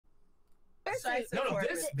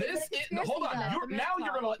Hold on. Now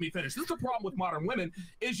you're gonna let me finish. This is the problem with modern women: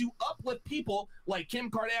 is you uplift people like Kim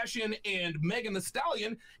Kardashian and Megan Thee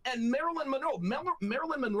Stallion and Marilyn Monroe.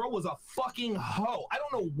 Marilyn Monroe was a fucking hoe. I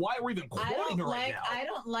don't know why we're even quoting her right now. I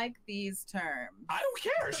don't like these terms. I don't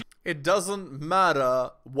care. It doesn't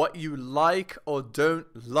matter what you like or don't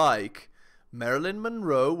like. Marilyn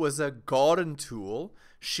Monroe was a garden tool.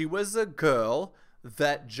 She was a girl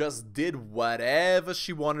that just did whatever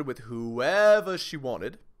she wanted with whoever she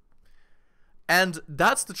wanted. And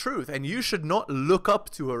that's the truth. And you should not look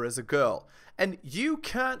up to her as a girl. And you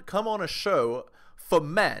can't come on a show for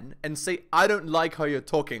men and say, I don't like how you're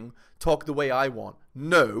talking. Talk the way I want.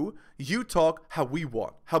 No, you talk how we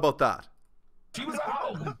want. How about that? She was a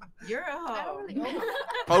hoe. You're a hoe.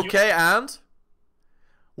 Okay, and?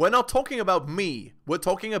 We're not talking about me. We're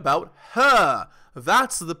talking about her.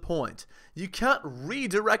 That's the point. You can't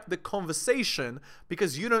redirect the conversation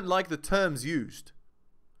because you don't like the terms used.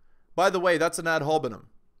 By the way, that's an ad hominem.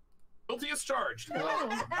 Guilty as charged. Well,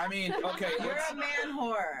 I mean, okay. You're a man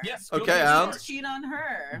whore. Yes. Okay, and? Cheat on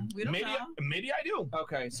her. We don't know. Maybe I do.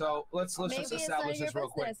 Okay, so let's just establish this real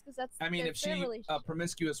quick. I mean, if she a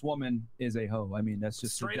promiscuous woman is a hoe, I mean that's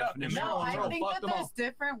just straight up. No, I think that there's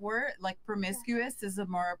different word. Like promiscuous is a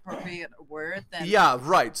more appropriate word than. Yeah,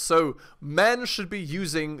 right. So men should be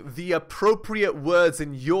using the appropriate words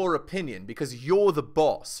in your opinion because you're the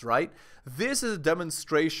boss, right? This is a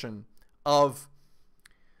demonstration of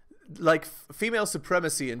like female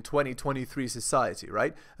supremacy in 2023 society,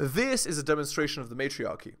 right? This is a demonstration of the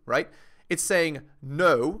matriarchy, right? It's saying,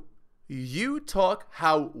 no, you talk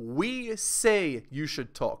how we say you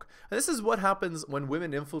should talk. And this is what happens when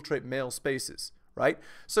women infiltrate male spaces, right?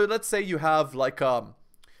 So let's say you have like,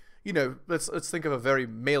 you know, let's think of a very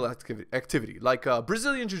male activity, like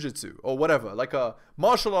Brazilian Jiu-Jitsu or whatever, like a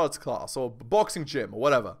martial arts class or boxing gym or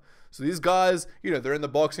whatever. So these guys, you know, they're in the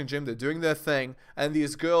boxing gym, they're doing their thing, and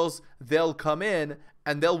these girls, they'll come in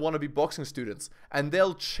and they'll want to be boxing students, and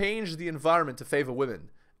they'll change the environment to favor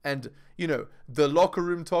women. And, you know, the locker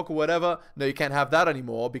room talk or whatever, no, you can't have that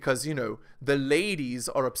anymore because, you know, the ladies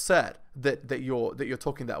are upset that you're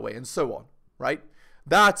talking that way and so on, right?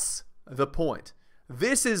 That's the point.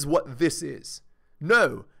 This is what this is.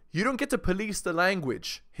 No, you don't get to police the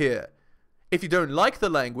language here. If you don't like the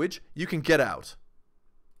language, you can get out.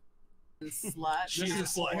 Slut. She's a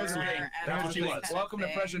slut. That's what she was. Welcome to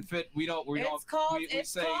Fresh and Fit. It's called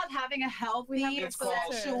having a healthy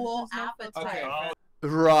sexual appetite. Okay.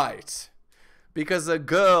 Right. Because a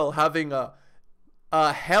girl having a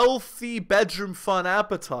healthy bedroom fun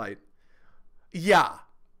appetite, yeah,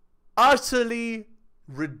 utterly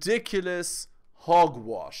ridiculous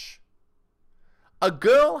hogwash. A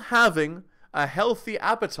girl having a healthy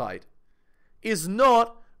appetite is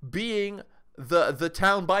not being the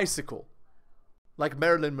town bicycle like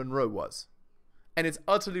Marilyn Monroe was. And it's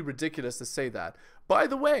utterly ridiculous to say that. By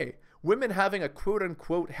the way, women having a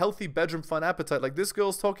quote-unquote healthy bedroom fun appetite like this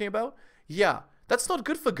girl's talking about, yeah, that's not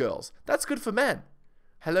good for girls. That's good for men.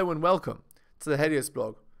 Hello and welcome to the Helios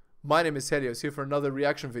blog. My name is Helios, here for another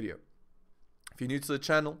reaction video. If you're new to the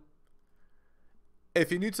channel,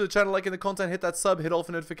 liking the content, hit that sub, hit all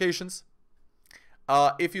for notifications.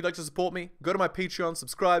 If you'd like to support me, go to my Patreon,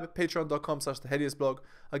 subscribe, patreon.com/theheliosblog.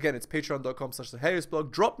 Again, it's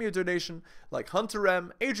patreon.com/theheliosblog. Drop me a donation like Hunter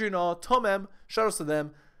M, Adrian R, Tom M, shout outs to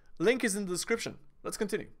them. Link is in the description. Let's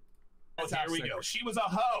continue. Here we go. She was a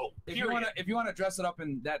hoe. If you want to dress it up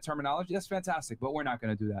in that terminology, that's fantastic. But we're not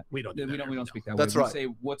going to do that. We don't speak that way. That's right. We say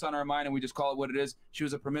what's on our mind and we just call it what it is. She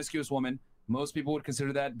was a promiscuous woman. Most people would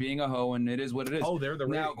consider that being a hoe, and it is what it is. Oh, they're the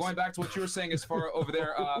now going back to what you were saying as far over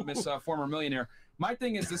there, Miss Former Millionaire. My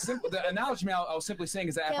thing is the analogy I was simply saying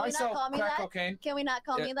is that if I sell crack cocaine, can we not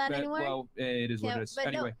call me that anymore? Well, it is what it is.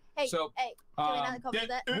 Anyway, no, hey, so can we not call me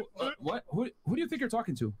that? What? Who do you think you're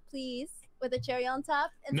talking to? Please, with a cherry on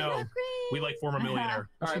top and no, some cream. We like Former Millionaire.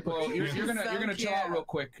 All right, well, you're gonna chill out real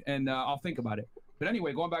quick, and I'll think about it. But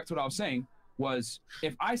anyway, going back to what I was saying was,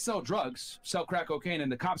 if I sell crack cocaine,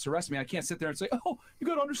 and the cops arrest me, I can't sit there and say, "Oh, you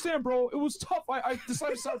gotta understand, bro. It was tough. I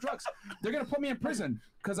decided to sell drugs." They're gonna put me in prison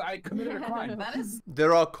because I committed a crime.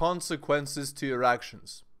 There are consequences to your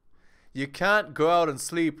actions. You can't go out and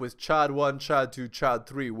sleep with Chad 1, Chad 2, Chad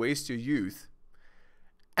 3, waste your youth,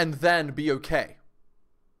 and then be okay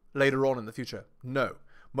later on in the future. No.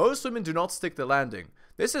 Most women do not stick the landing.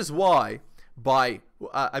 This is why by,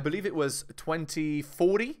 I believe it was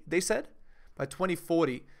 2040, they said, by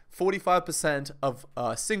 2040, 45% of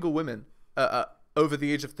single women over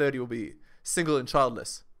the age of 30 will be single and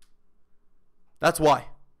childless. That's why.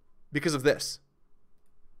 Because of this.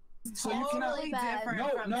 So you cannot. Totally bad. No.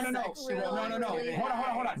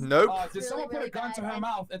 Hold on. Nope. Did someone put a gun to her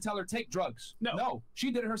mouth and tell her take drugs? No.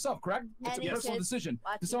 She did it herself, correct? It's a personal decision.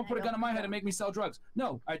 Did someone put a gun in my head and make me sell drugs?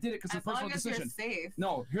 No, I did it because it's a personal decision. Safe.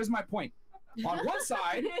 No, here's my point. On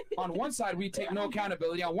one side, we take no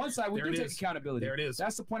accountability. On one side, we do take accountability. There it is.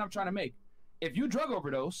 That's the point I'm trying to make. If you drug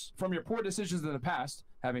overdose from your poor decisions in the past,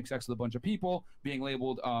 having sex with a bunch of people, being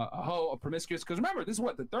labeled a hoe, a promiscuous, because remember, this is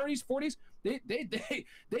what, the 30s, 40s?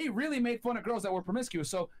 They really made fun of girls that were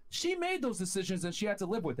promiscuous. So she made those decisions and she had to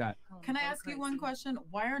live with that. Can I ask you one question?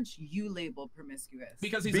 Why aren't you labeled promiscuous?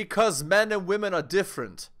 Because men and women are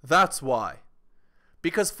different. That's why.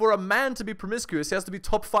 Because for a man to be promiscuous, he has to be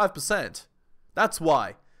top 5%. That's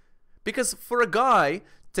why. Because for a guy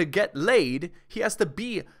to get laid, he has to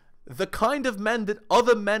be the kind of man that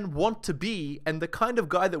other men want to be and the kind of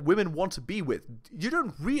guy that women want to be with. You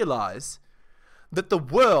don't realize that the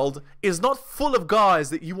world is not full of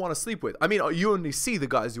guys that you want to sleep with. I mean, you only see the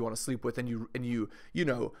guys you want to sleep with and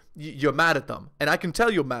you're mad at them. And I can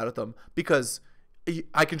tell you're mad at them because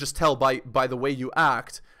I can just tell by the way you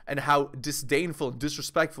act and how disdainful and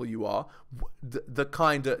disrespectful you are, the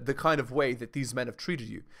kind of way that these men have treated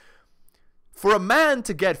you. For a man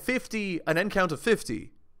to get 50, an end count of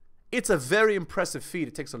 50, it's a very impressive feat.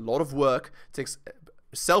 It takes a lot of work. It takes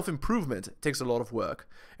self-improvement. It takes a lot of work.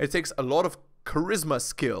 It takes a lot of charisma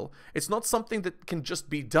skill. It's not something that can just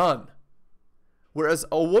be done. Whereas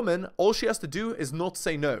a woman, all she has to do is not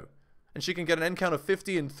say no. And she can get an end count of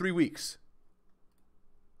 50 in 3 weeks.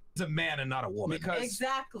 It's a man and not a woman.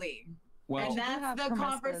 Exactly. Well, and that's the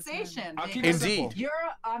conversation. Indeed.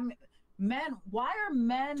 Men, why are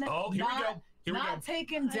men not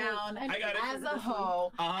taken down as a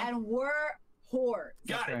hoe Uh-huh. and we're whores?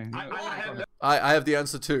 Got it. I have the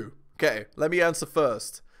answer too. Okay, let me answer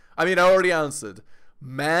first. I mean, I already answered.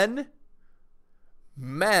 Men,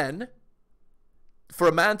 for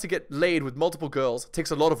a man to get laid with multiple girls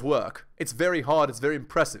takes a lot of work. It's very hard. It's very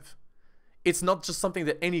impressive. It's not just something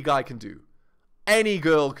that any guy can do. Any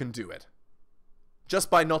girl can do it. Just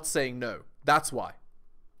by not saying no. That's why.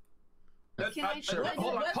 Sure.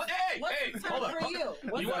 Hold on. Hey, hold on. For you?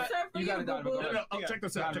 What's the term for you, boo-boo? No, check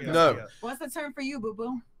this out. No. What's the term for you,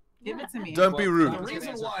 boo-boo? Give it to me. Don't be rude.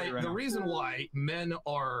 The reason why men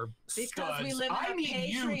are studs, I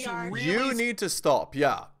need you to really You need to stop,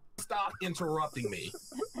 yeah. Stop interrupting me.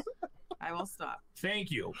 I will stop.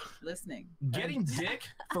 Thank you. Listening. Getting dick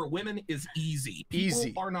for women is easy.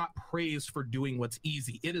 People are not praised for doing what's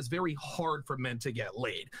easy. It is very hard for men to get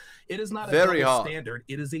laid. It is not a double standard.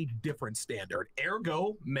 It is a different standard.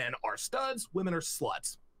 Ergo, men are studs, women are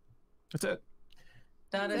sluts. That's it.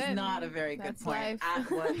 That is not a very good point.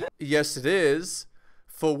 Yes, it is.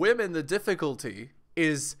 For women, the difficulty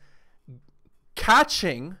is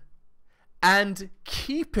catching and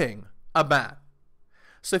keeping a man.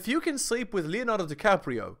 So if you can sleep with Leonardo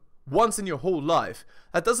DiCaprio once in your whole life,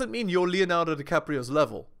 that doesn't mean you're Leonardo DiCaprio's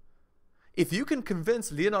level. If you can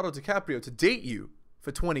convince Leonardo DiCaprio to date you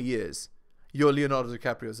for 20 years, you're Leonardo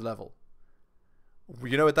DiCaprio's level.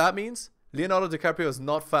 You know what that means? Leonardo DiCaprio has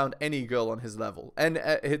not found any girl on his level. And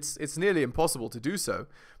it's nearly impossible to do so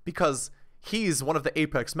because he's one of the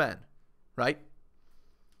apex men, right?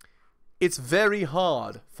 It's very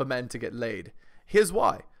hard for men to get laid. Here's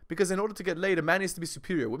why. Because in order to get laid, a man needs to be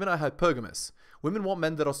superior. Women are hypergamous. Women want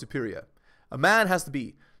men that are superior. A man has to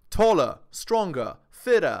be taller, stronger,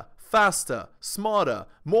 fitter, faster, smarter,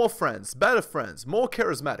 more friends, better friends, more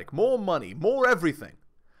charismatic, more money, more everything.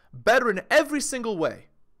 Better in every single way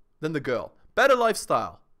than the girl. Better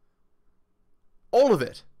lifestyle. All of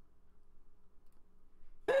it.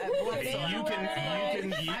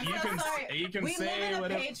 You can we say live in a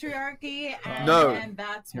whatever. patriarchy, and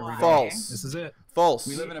that's why. False. This is it. False.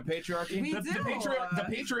 We live in a patriarchy. The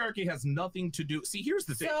patriarchy has nothing to do. See, here's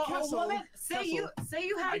the thing. So a woman, say you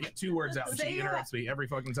have. I get 2 words out, and she interrupts me every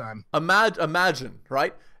fucking time. Imagine,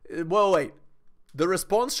 right? Well, wait. The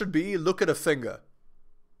response should be, look at her finger.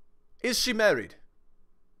 Is she married?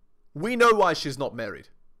 We know why she's not married.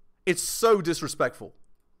 It's so disrespectful.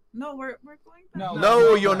 No, we're going back.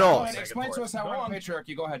 No, you're not. Explain to us how we're on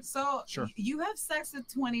patriarchy. Go ahead. So Sure. You have sex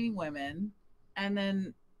with 20 women, and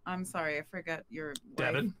then I'm sorry, I forgot your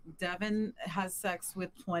Devin. wife. Devin has sex with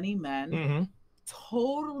 20 men. Mm-hmm.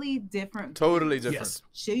 Totally different. Totally different. Yes.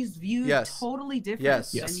 She's viewed totally different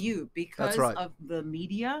Yes. than you because of the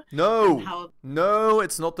media. No. And how No,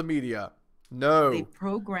 it's not the media. No. they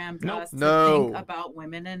programmed us to No. think about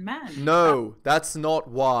women and men. No, that's not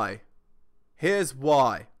why. Here's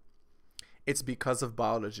why. It's because of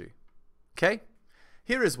biology. Okay?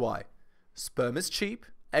 Here is why. Sperm is cheap,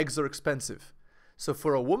 eggs are expensive. So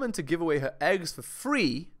for a woman to give away her eggs for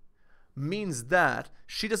free means that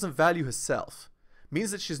she doesn't value herself,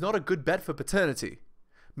 means that she's not a good bet for paternity,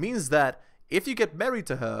 means that if you get married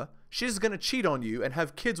to her, she's going to cheat on you and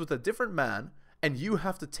have kids with a different man, and you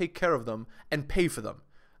have to take care of them and pay for them.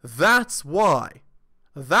 That's why.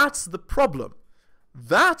 That's the problem.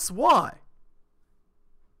 That's why.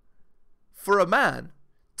 For a man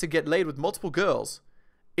to get laid with multiple girls,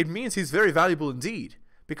 it means he's very valuable indeed,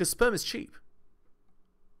 because sperm is cheap.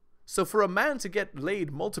 So for a man to get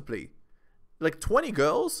laid multiply, like 20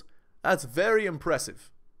 girls, that's very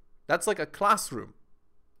impressive. That's like a classroom.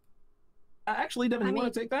 Actually, Devin, you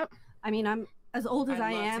want to take that? I mean, I'm as old as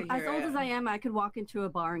I am. As old as I am, I could walk into a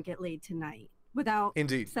bar and get laid tonight without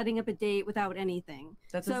setting up a date, without anything.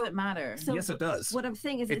 That doesn't matter. So yes, it does. What I'm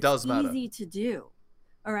saying is it's easy to do.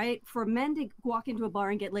 All right, for men to walk into a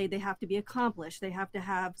bar and get laid, they have to be accomplished. They have to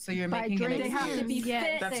have. So you're making an excuse. They have to be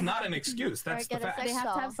fit. That's not an excuse. That's the fact. They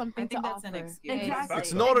have to have something to offer. Exactly.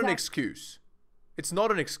 It's not an excuse. It's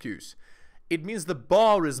not an excuse. It means the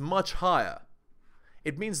bar is much higher.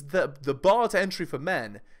 It means that the bar to entry for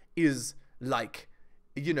men is like,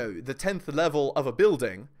 you know, the 10th level of a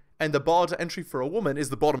building, and the bar to entry for a woman is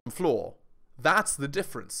the bottom floor. That's the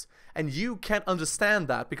difference. And you can't understand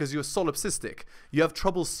that because you're solipsistic. You have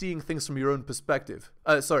trouble seeing things from your own perspective.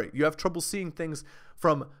 You have trouble seeing things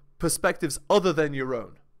from perspectives other than your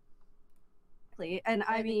own. And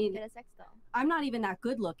I mean, I'm not even that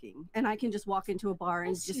good looking, and I can just walk into a bar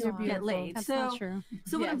and just get laid. That's so, not true.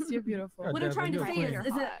 So yes, you're beautiful. What I'm trying to say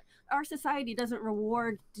is that our society doesn't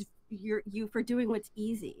reward you for doing what's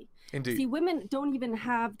easy. Indeed. See, women don't even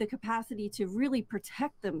have the capacity to really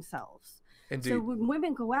protect themselves. Indeed. So when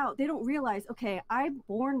women go out, they don't realize, okay, I'm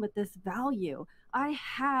born with this value. I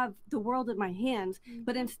have the world in my hands,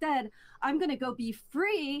 but instead I'm going to go be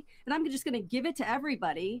free, and I'm just going to give it to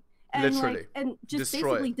everybody. And literally. And just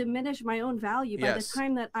destroy basically diminish my own value by the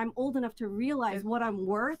time that I'm old enough to realize what I'm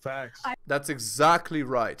worth. Facts. That's exactly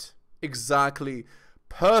right. Exactly.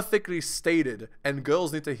 Perfectly stated. And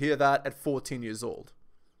girls need to hear that at 14 years old.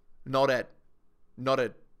 Not at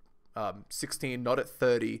 16, not at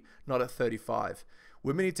 30, not at 35.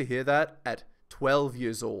 Women need to hear that at 12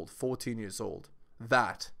 years old, 14 years old.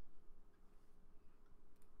 That.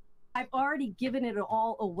 I've already given it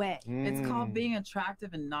all away. It's called being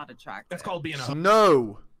attractive and not attractive. That's called being a...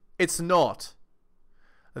 No, it's not.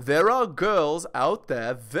 There are girls out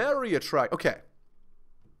there very attractive. Okay.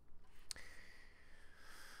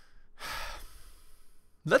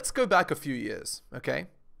 Let's go back a few years, okay?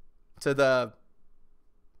 To the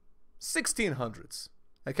 1600s,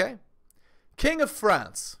 okay? King of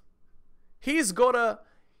France. He's gotta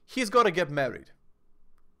get married.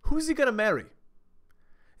 Who's he gonna marry?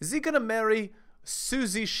 Is he gonna marry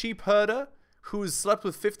Susie Sheepherder, who's slept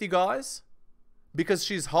with 50 guys because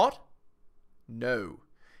she's hot? No.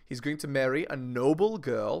 He's going to marry a noble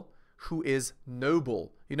girl who is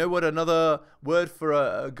noble. You know what another word for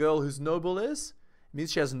a girl who's noble is? It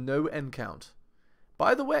means she has no end count.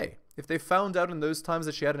 By the way, if they found out in those times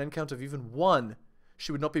that she had an end count of even 1,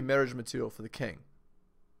 she would not be marriage material for the king.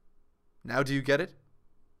 Now do you get it?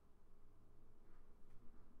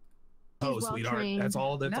 Hoes, sweetheart. That's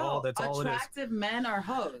all. That's all it is. Attractive men are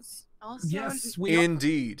hoes. Also, Yes,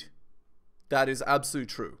 Indeed. That is absolutely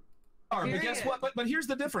true. But guess what? But here's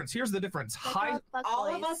the difference. Here's the difference.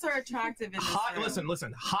 All of us are attractive in this room.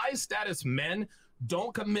 Listen. High status men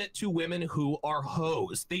don't commit to women who are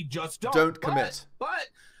hoes. They just don't. Don't commit. But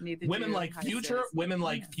women like Future, women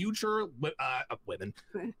like Future, women,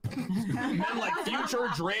 men like Future,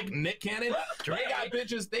 Drake, Nick Cannon,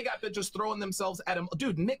 they got bitches throwing themselves at him.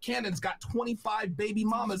 Dude, Nick Cannon's got 25 baby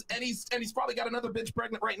mamas, and he's probably got another bitch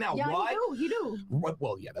pregnant right now. Yeah, Why? he do.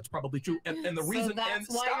 Well, yeah, that's probably true. And the reason, that's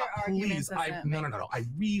and why stop, your argument please. doesn't No. I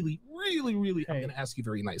really, Hey, I'm gonna ask you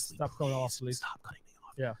very nicely. Stop going off, please. Stop cutting me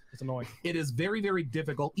off. Yeah, it's annoying. It is very, very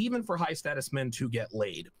difficult, even for high status men, to get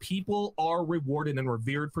laid. People are rewarded and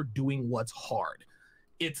revered for doing what's hard.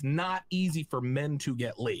 It's not easy for men to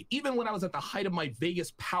get laid. Even when I was at the height of my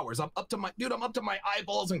Vegas powers, I'm up to my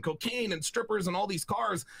eyeballs and cocaine and strippers and all these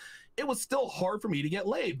cars. It was still hard for me to get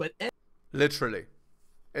laid. But literally,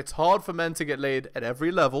 it's hard for men to get laid at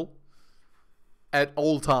every level, at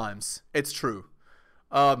all times. It's true.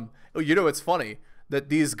 You know, it's funny that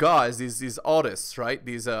these guys, these artists, right?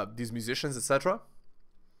 These musicians, etc.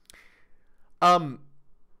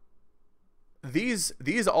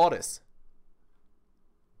 These artists,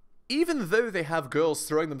 even though they have girls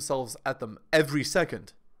throwing themselves at them every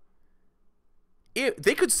second,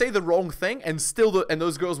 they could say the wrong thing and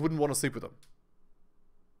those girls wouldn't want to sleep with them.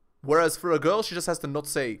 Whereas for a girl, she has to not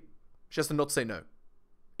say no.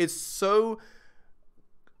 It's so,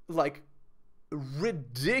 like,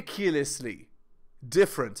 ridiculously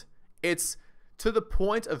different. It's to the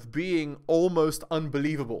point of being almost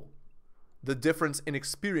unbelievable, the difference in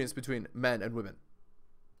experience between men and women.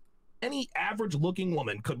 Any average looking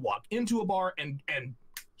woman could walk into a bar and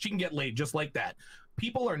she can get laid just like that.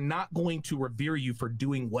 People are not going to revere you for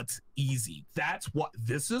doing what's easy.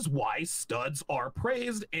 This is why studs are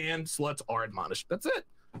praised and sluts are admonished. That's it.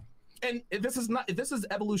 And this is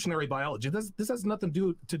evolutionary biology. This has nothing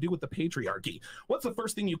to do with the patriarchy. What's the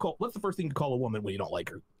first thing you call a woman when you don't like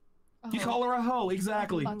her? You call her a hoe.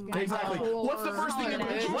 Exactly. Exactly. What's the first thing?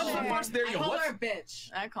 There you go. I call her a bitch.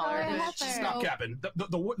 I call her a bitch. Stop capping.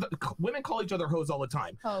 The women call each other hoes all the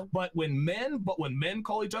time. Oh. But when men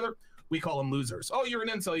call each other, we call them losers. Oh, you're an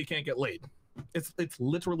incel. You can't get laid. It's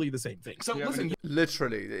literally the same thing. So listen.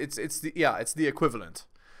 Literally, it's the equivalent.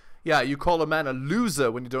 Yeah, you call a man a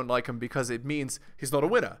loser when you don't like him because it means he's not a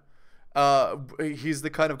winner. He's the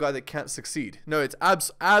kind of guy that can't succeed. No, it's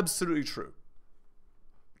absolutely true.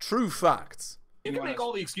 True facts. You can make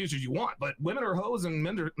all the excuses you want, but women are hoes and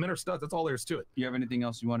men are studs. That's all there is to it. You have anything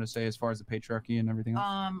else you want to say as far as the patriarchy and everything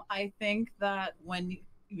else? I think that when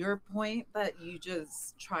your point that you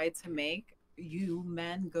just tried to make, you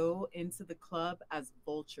men go into the club as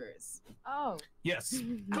vultures. Oh. Yes.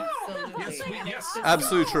 Absolutely. Yes.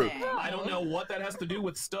 Absolutely true. I don't know what that has to do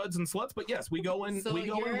with studs and sluts, but yes, we go in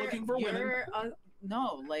looking for women.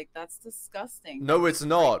 No, like that's disgusting. No, it's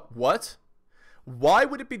not. What? Why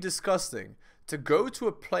would it be disgusting to go to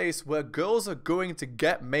a place where girls are going to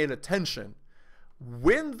get male attention,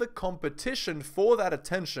 win the competition for that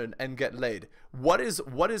attention, and get laid? What is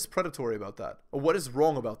predatory about that? Or what is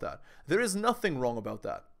wrong about that? There is nothing wrong about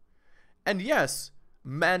that. And yes,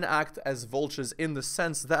 men act as vultures in the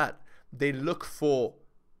sense that they look for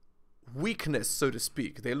weakness, so to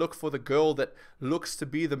speak. They look for the girl that looks to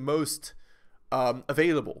be the most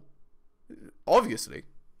available. Obviously.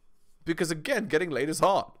 Because again, getting laid is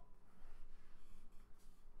hard.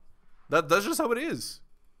 That's just how it is.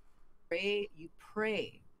 You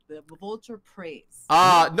pray. The vulture prays.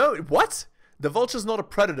 No, what? The vulture's not a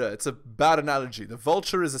predator. It's a bad analogy. The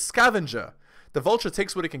vulture is a scavenger. The vulture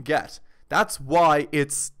takes what it can get. That's why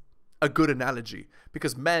it's a good analogy.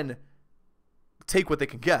 Because men take what they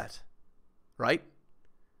can get. Right?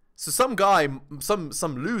 So some guy, some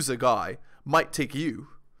loser guy might take you.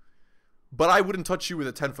 But I wouldn't touch you with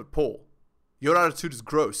a 10-foot pole. Your attitude is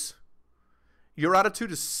gross. Your attitude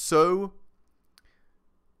is so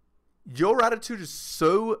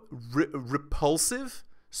repulsive,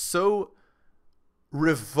 so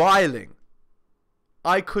reviling.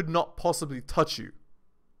 I could not possibly touch you.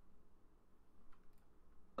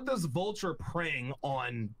 What does vulture preying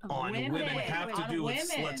on women have to do with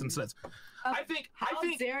sluts and sluts? How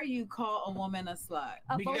dare you call a woman a slut?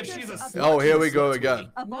 If she's a slut, oh, here we go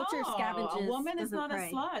again. A vulture scavenges. A woman is not a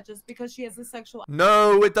slut just because she has a sexual.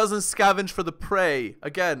 No, it doesn't scavenge for the prey.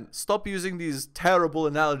 Again, stop using these terrible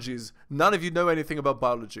analogies. None of you know anything about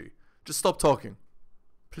biology. Just stop talking.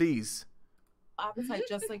 Please. Appetite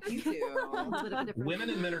just like you do. Women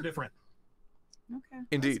and men are different. Okay.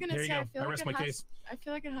 Indeed. There you go. I rest my case. I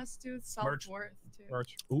feel like it has to do with self-worth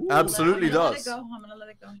too. Ooh. Absolutely does. I'm gonna let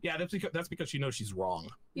it go. Yeah, that's because she knows she's wrong.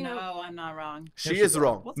 No, I'm not wrong. She is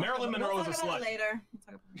wrong. Marilyn Monroe is a slut. Later.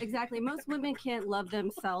 Exactly. Most women can't love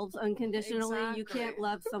themselves unconditionally. Exactly. You can't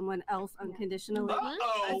love someone else unconditionally.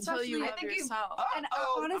 Until you love yourself. And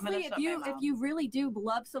honestly, if you really do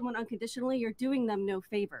love someone unconditionally, you're doing them no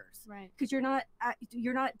favors. Right. Because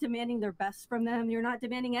you're not demanding their best from them. You're not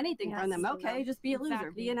demanding anything from them. Okay, just be a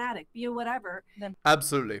loser, be an addict, be a whatever.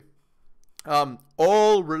 Absolutely.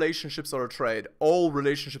 All relationships are a trade. All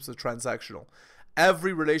relationships are transactional.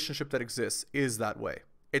 Every relationship that exists is that way.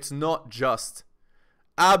 It's not just.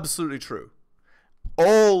 Absolutely true.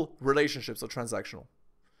 All relationships are transactional.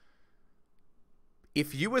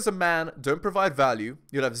 If you as a man don't provide value,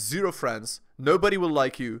 you'll have zero friends. Nobody will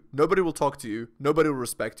like you. Nobody will talk to you. Nobody will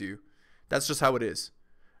respect you. That's just how it is.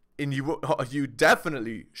 And you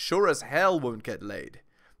definitely, sure as hell, won't get laid.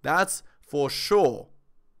 That's for sure.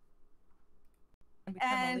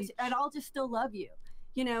 And I'll just still love you.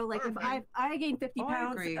 You know, like if I gain 50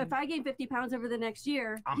 pounds, if I gain 50 pounds over the next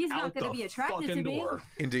year, he's not going to be attracted to me.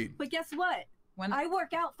 Indeed. But guess what? When I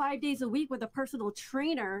work out 5 days a week with a personal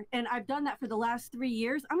trainer, and I've done that for the last 3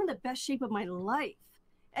 years, I'm in the best shape of my life.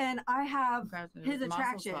 And I have his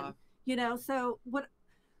attraction, you know, so what,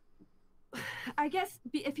 I guess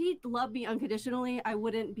if he loved me unconditionally, I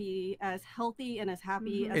wouldn't be as healthy and as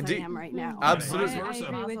happy as I am right now. Absolutely. I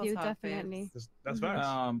agree with you, definitely. That's facts.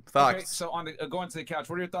 Facts. Okay, so on the going to the couch,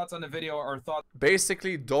 what are your thoughts on the video or thoughts?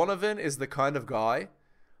 Basically, Donovan is the kind of guy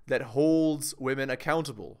that holds women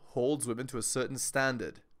accountable, holds women to a certain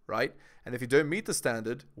standard, right? And if you don't meet the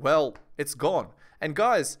standard, well, it's gone. And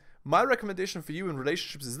guys, my recommendation for you in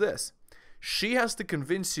relationships is this. She has to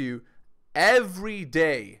convince you every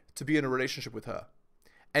day to be in a relationship with her.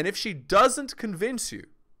 And if she doesn't convince you,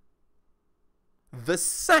 the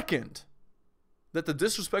second that the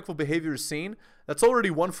disrespectful behavior is seen, that's already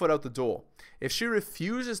 1 foot out the door. If she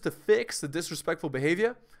refuses to fix the disrespectful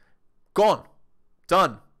behavior, gone.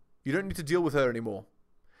 Done. You don't need to deal with her anymore.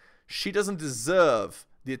 She doesn't deserve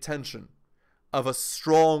the attention of a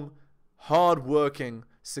strong, hard-working,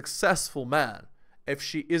 successful man if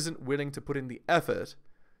she isn't willing to put in the effort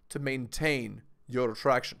to maintain your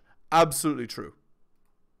attraction. Absolutely true.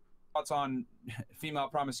 Thoughts on female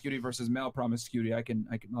promiscuity versus male promiscuity?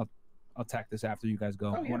 I'll tack this after you guys go.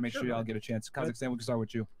 I want to make sure y'all get a chance. Kazakhstan, we can start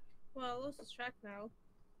with you. Well, I lost the track now.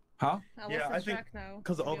 Huh? I think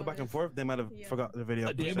because of all the back and forth, they might have forgot the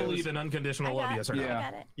video. Do you believe in unconditional love? Yes or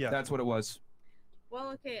no? Yeah, that's what it was.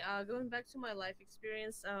 Well, okay. Going back to my life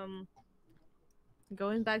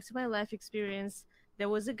experience. There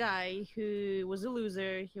was a guy who was a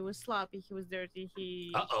loser. He was sloppy. He was dirty.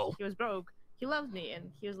 He was broke. He loved me,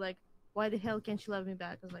 and he was like, "Why the hell can't you love me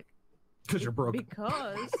back?" I was like, "Because you're broke."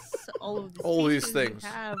 Because all these things.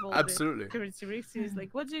 Have, all absolutely. The characteristics,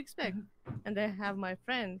 like, what do you expect? And I have my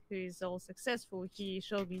friend who is all successful. He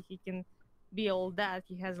showed me he can be all that.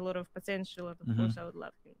 He has a lot of potential, and of course, I would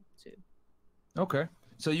love him too. Okay,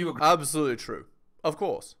 so you agree? Absolutely true. Of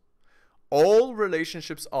course, all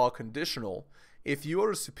relationships are conditional. If you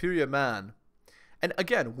are a superior man. And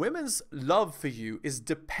again, women's love for you is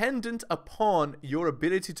dependent upon your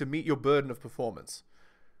ability to meet your burden of performance.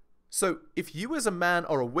 So if you as a man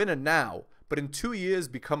are a winner now, but in 2 years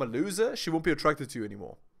become a loser, she won't be attracted to you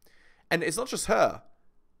anymore. And it's not just her.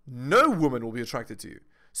 No woman will be attracted to you.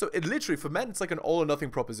 So it literally, for men, it's like an all or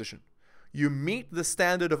nothing proposition. You meet the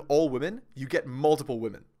standard of all women, you get multiple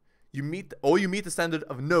women. You meet the standard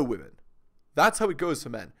of no women. That's how it goes for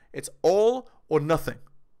men. It's all or nothing.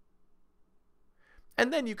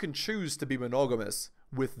 And then you can choose to be monogamous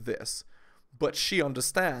with this. But she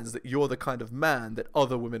understands that you're the kind of man that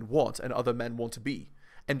other women want and other men want to be.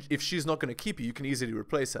 And if she's not going to keep you, you can easily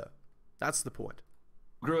replace her. That's the point.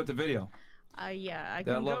 Agree with the video. Yeah, I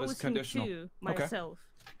can go with conditional. Him too, myself.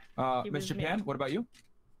 Okay. Ms. Japan, what about you?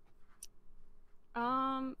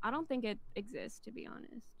 I don't think it exists, to be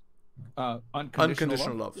honest.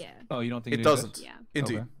 Unconditional love. Yeah. Oh, you don't think it doesn't? Yeah.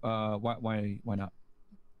 Indeed. Okay. Why not?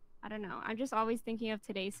 I don't know. I'm just always thinking of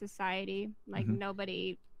today's society. Like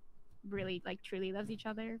nobody really like truly loves each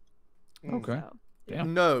other. Okay. So,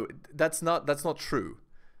 Damn. No, that's not true.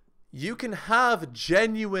 You can have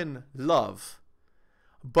genuine love,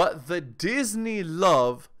 but the Disney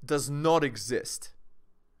love does not exist.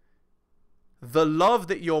 The love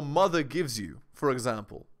that your mother gives you, for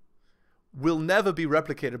example, will never be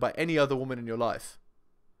replicated by any other woman in your life.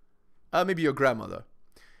 Maybe your grandmother.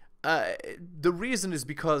 The reason is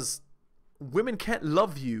because women can't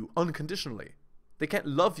love you unconditionally. They can't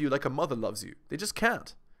love you like a mother loves you. They just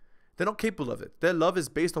can't. They're not capable of it. Their love is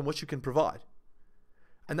based on what you can provide.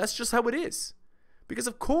 And that's just how it is. Because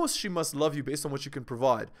of course she must love you based on what you can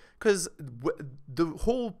provide. Because the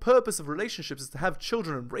whole purpose of relationships is to have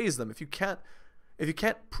children and raise them. If you can't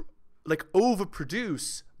like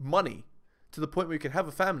overproduce money to the point where you can have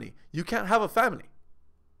a family, you can't have a family.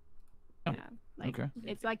 Yeah, like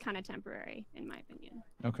it's like kind of temporary in my opinion.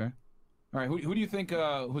 Okay. All right. Who do you think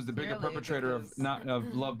who's the bigger perpetrator of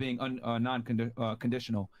love being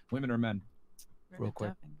conditional, women or men? Real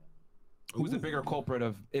quick. Who's the bigger culprit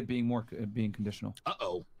of it being being conditional?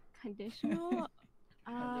 Conditional?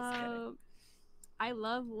 I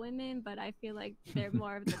love women, but I feel like they're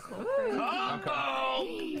more of the culprit.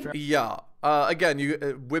 Yeah.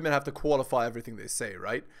 Again, women have to qualify everything they say,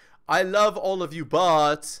 right? I love all of you,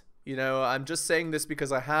 but you know, I'm just saying this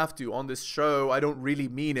because I have to on this show. I don't really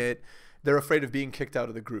mean it. They're afraid of being kicked out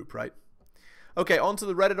of the group, right? Okay, on to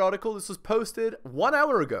the Reddit article. This was posted 1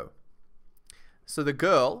 hour ago. So the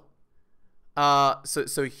girl,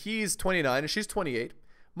 so he's 29 and she's 28.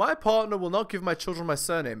 My partner will not give my children my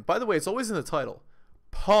surname. By the way, it's always in the title.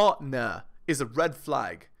 Partner is a red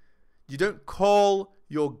flag. You don't call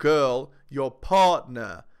your girl your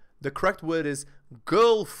partner. The correct word is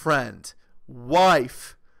girlfriend,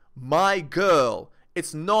 wife, my girl.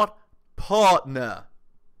 It's not partner.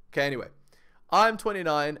 Okay, anyway. I'm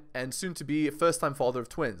 29 and soon to be a first-time father of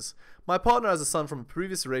twins. My partner has a son from a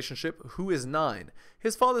previous relationship who is 9.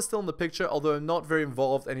 His father's still in the picture, although I'm not very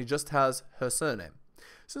involved, and he just has her surname.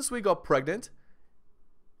 Since we got pregnant,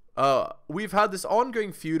 we've had this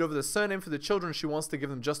ongoing feud over the surname for the children. She wants to give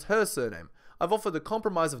them just her surname. I've offered the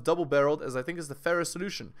compromise of double-barreled as I think is the fairest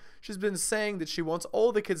solution. She's been saying that she wants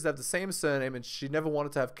all the kids to have the same surname and she never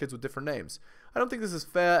wanted to have kids with different names. I don't think this is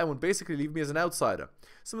fair and would basically leave me as an outsider.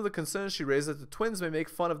 Some of the concerns she raised that the twins may make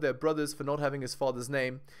fun of their brothers for not having his father's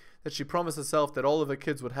name, that she promised herself that all of her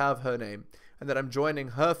kids would have her name, and that I'm joining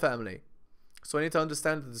her family. So I need to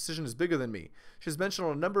understand that the decision is bigger than me. She's mentioned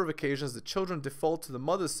on a number of occasions that children default to the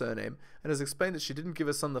mother's surname and has explained that she didn't give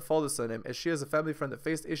her son the father's surname as she has a family friend that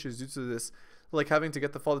faced issues due to this, like having to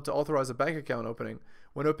get the father to authorize a bank account opening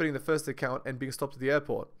when opening the first account and being stopped at the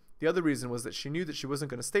airport. The other reason was that she knew that she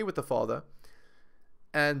wasn't going to stay with the father,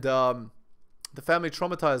 and the family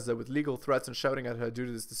traumatized her with legal threats and shouting at her due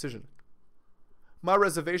to this decision. My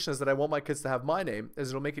reservation is that I want my kids to have my name, as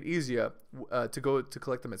it'll make it easier to go to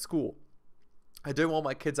collect them at school. I don't want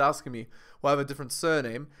my kids asking me why I have a different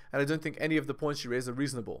surname, and I don't think any of the points she raised are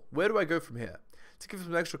reasonable. Where do I go from here? To give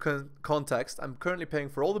some extra context, I'm currently paying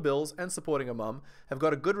for all the bills and supporting a mum, have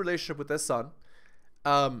got a good relationship with their son,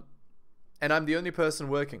 and I'm the only person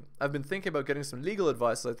working. I've been thinking about getting some legal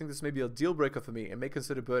advice, so I think this may be a deal breaker for me and may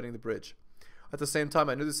consider burning the bridge. At the same time,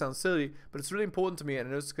 I know this sounds silly, but it's really important to me, and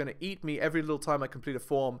I know it's going to eat me every little time I complete a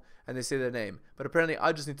form and they say their name. But apparently,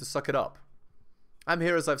 I just need to suck it up. I'm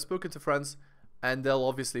here as I've spoken to friends, and they'll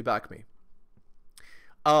obviously back me.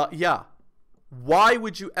 Yeah. Why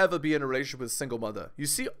would you ever be in a relationship with a single mother? You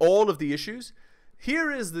see all of the issues? Here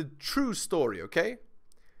is the true story, okay?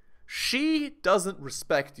 She doesn't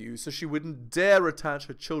respect you, so she wouldn't dare attach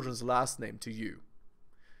her children's last name to you.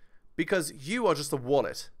 Because you are just a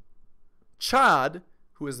wallet. Chad,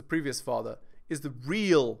 who is the previous father, is the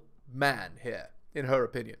real man here, in her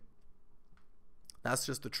opinion. That's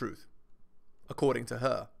just the truth, according to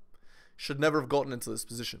her. Should never have gotten into this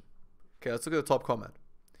position. Okay, let's look at the top comment.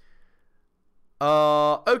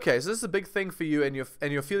 Okay, so this is a big thing for you, and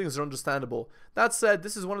your feelings are understandable. That said,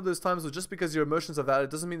 this is one of those times where just because your emotions are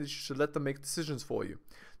valid doesn't mean that you should let them make decisions for you.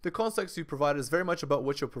 The context you provided is very much about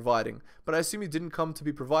what you're providing, but I assume you didn't come to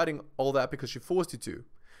be providing all that because she forced you to.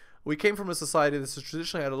 We came from a society that has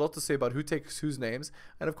traditionally had a lot to say about who takes whose names,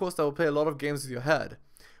 and of course that will play a lot of games with your head.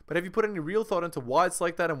 But have you put any real thought into why it's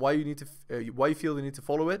like that and why you feel you need to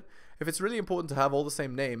follow it? If it's really important to have all the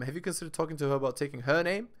same name, have you considered talking to her about taking her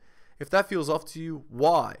name? If that feels off to you,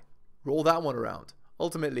 why? Roll that one around.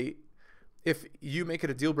 Ultimately, if you make it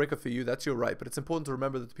a deal breaker for you, that's your right. But it's important to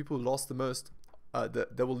remember that the people who lost the most,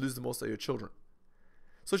 that will lose the most are your children.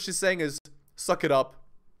 So what she's saying is, suck it up.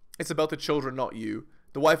 It's about the children, not you.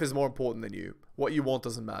 The wife is more important than you. What you want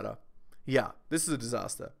doesn't matter. Yeah, this is a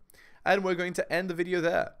disaster. And we're going to end the video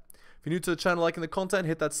there. If you're new to the channel, liking the content,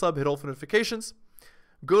 hit that sub, hit all for notifications.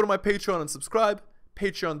 Go to my Patreon and subscribe.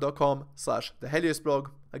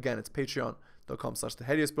 Patreon.com/theheliosblog. Again, it's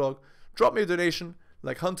patreon.com/theheliosblog. Drop me a donation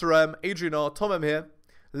like Hunter M, Adrian R, Tom M here.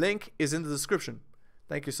 Link is in the description.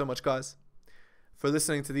 Thank you so much, guys, for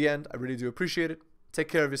listening to the end. I really do appreciate it. Take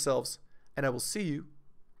care of yourselves, and I will see you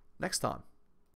next time.